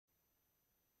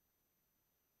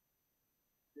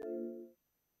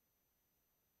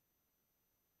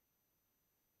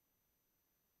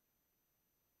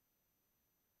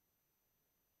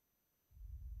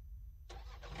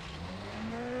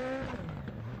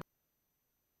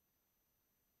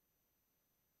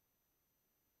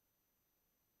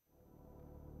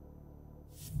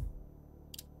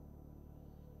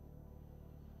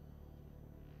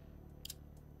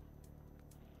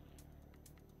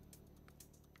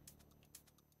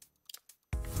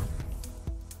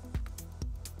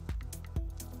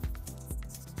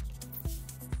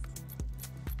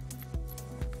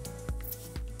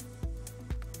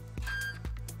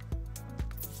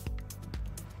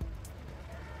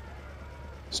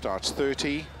Starts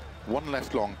 30, one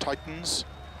left long tightens,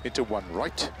 into one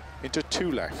right, into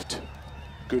two left.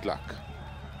 Good luck.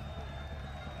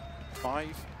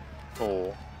 5,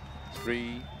 4,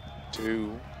 3,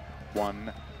 2,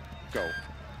 1, go.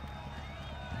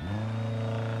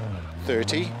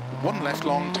 30, one left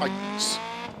long tightens.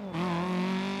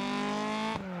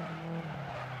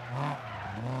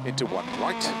 Into one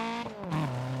right.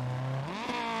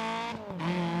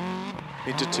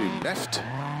 Into two left.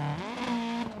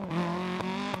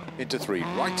 Into three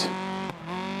right.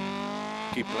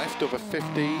 Keep left over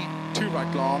 50, two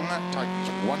right long, tightens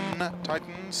one,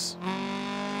 tightens.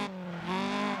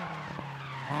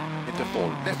 Into four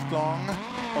left long,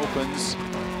 opens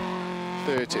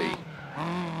 30.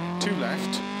 Two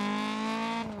left.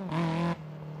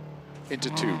 Into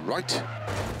two right.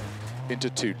 Into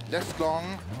two left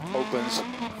long, opens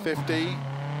 50.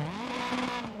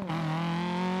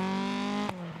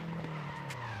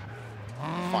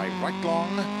 Five right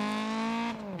long.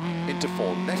 Into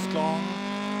four left long.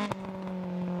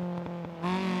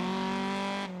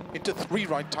 Into three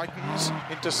right tightens,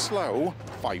 into slow,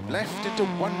 five left, into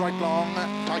one right long,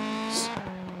 tightens.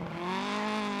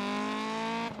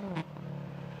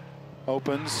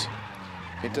 Opens,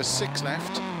 into six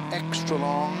left, extra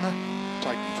long,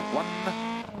 tightens one.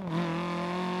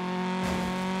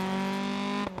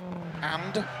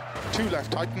 And two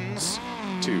left tightens,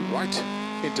 two right,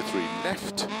 into three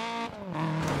left,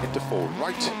 into four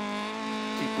right,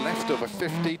 keep left over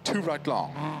 50, two right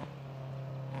long.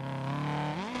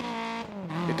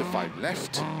 Into five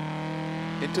left,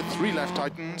 into three left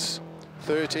tightens,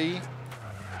 30,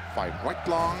 five right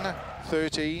long,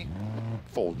 30,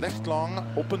 four left long,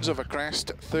 opens over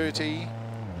crest, 30,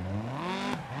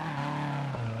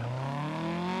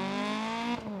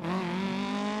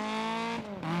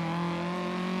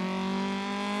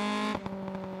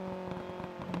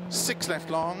 six left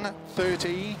long,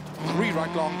 30, three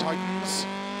right long tightens,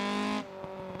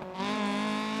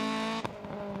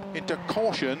 into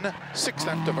caution, six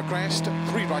left over crest,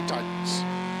 three right tightens.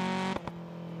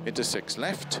 Into six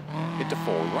left, into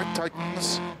four right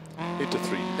tightens, into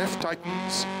three left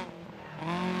tightens,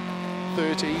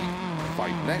 30,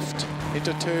 five left,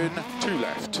 into turn, two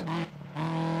left.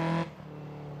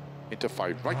 Into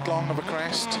five right long over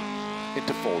crest,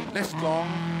 into four left long,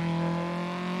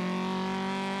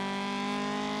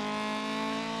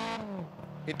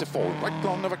 into four right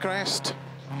long over crest,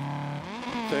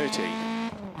 30.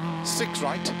 Six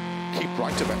right, keep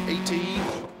right over 80.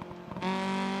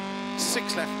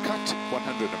 Six left cut,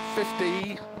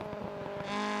 150.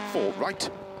 Four right,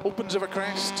 opens over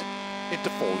crest. Into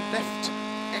four left,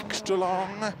 extra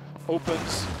long,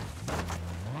 opens.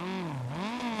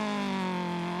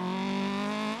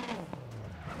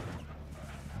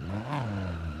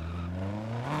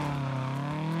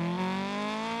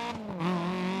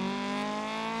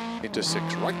 Into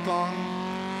six right long,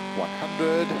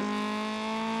 100.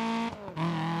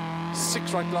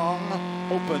 Six right long,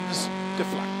 opens to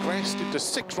flat crest, into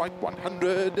six right,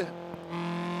 100.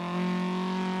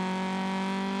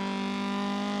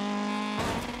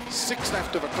 Six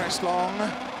left over crest long,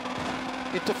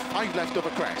 into five left over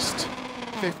crest,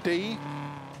 50.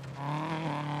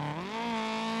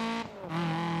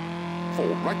 Four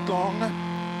right long,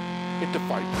 into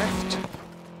five left.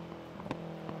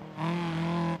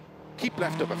 Keep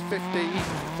left over 50,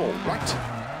 four right,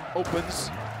 opens.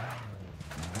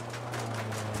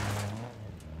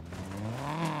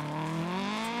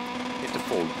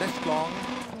 Four left long,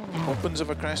 opens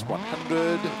over crest,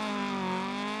 100.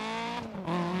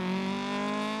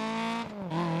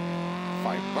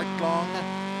 Five right long,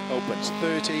 opens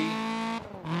 30.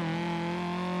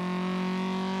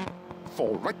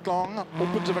 Four right long,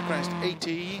 opens over crest,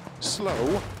 80.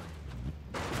 Slow.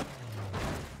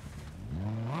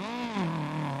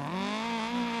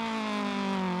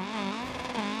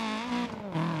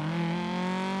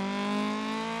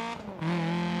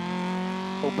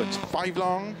 Opens five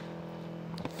long,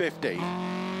 50.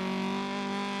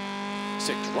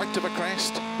 Six right of a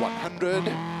crest,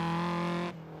 100.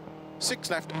 Six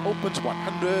left, opens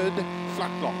 100.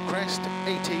 Flat long crest,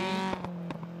 80.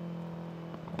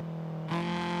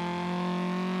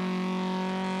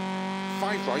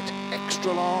 Five right,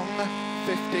 extra long,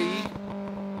 50.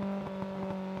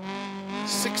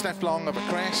 Six left long of a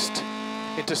crest,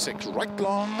 into six right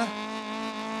long.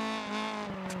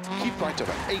 Keep right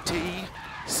over 80.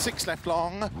 Six left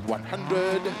long,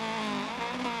 100.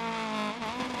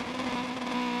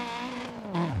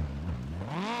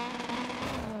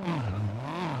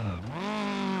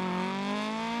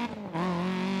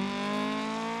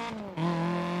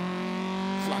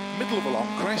 Flat middle of a long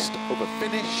crest, over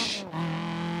finish,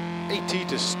 80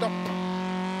 to stop.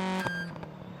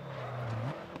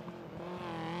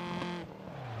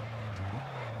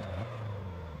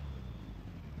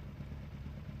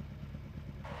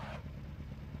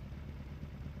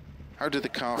 How did the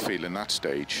car feel in that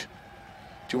stage?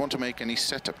 Do you want to make any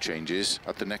setup changes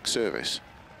at the next service?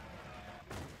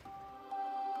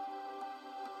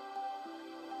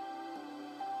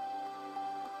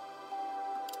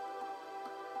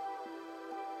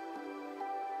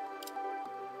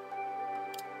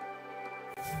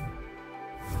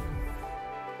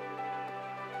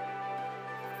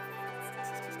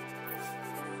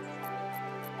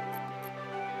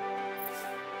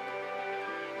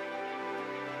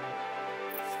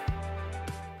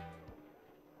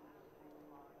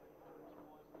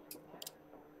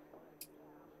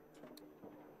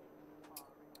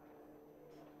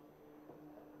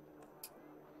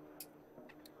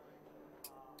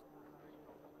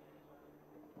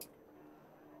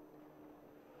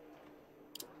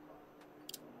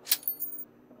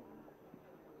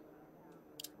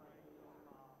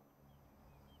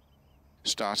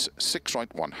 Starts 6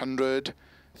 right 100,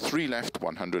 3 left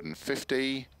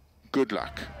 150. Good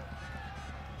luck.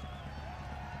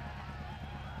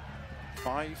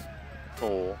 5,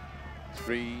 4,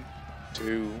 3,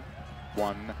 2,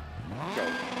 1,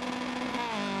 go.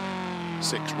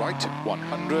 6 right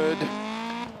 100,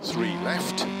 3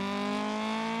 left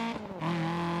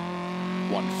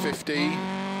 150.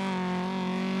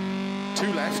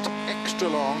 2 left, extra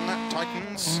long,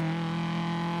 tightens.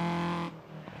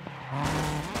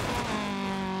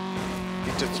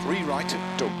 Into 3 right,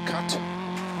 don't cut.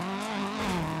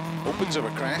 Opens over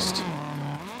crest.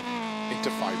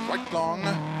 Into 5 right long,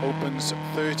 opens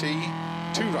 30,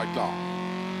 2 right long.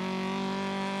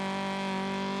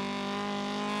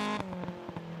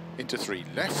 Into 3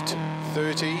 left,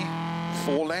 30,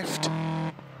 4 left.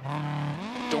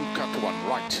 Don't cut 1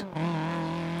 right.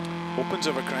 Opens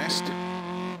over crest.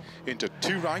 Into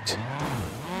 2 right.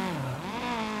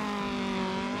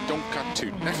 Don't cut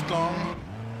 2 left long.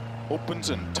 Opens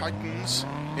and tightens.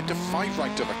 Into 5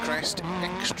 right over crest.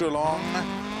 Extra long.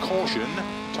 Caution.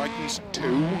 Tightens 2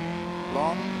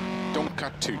 long. Don't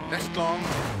cut 2 left long.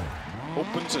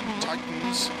 Opens and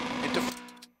tightens. Into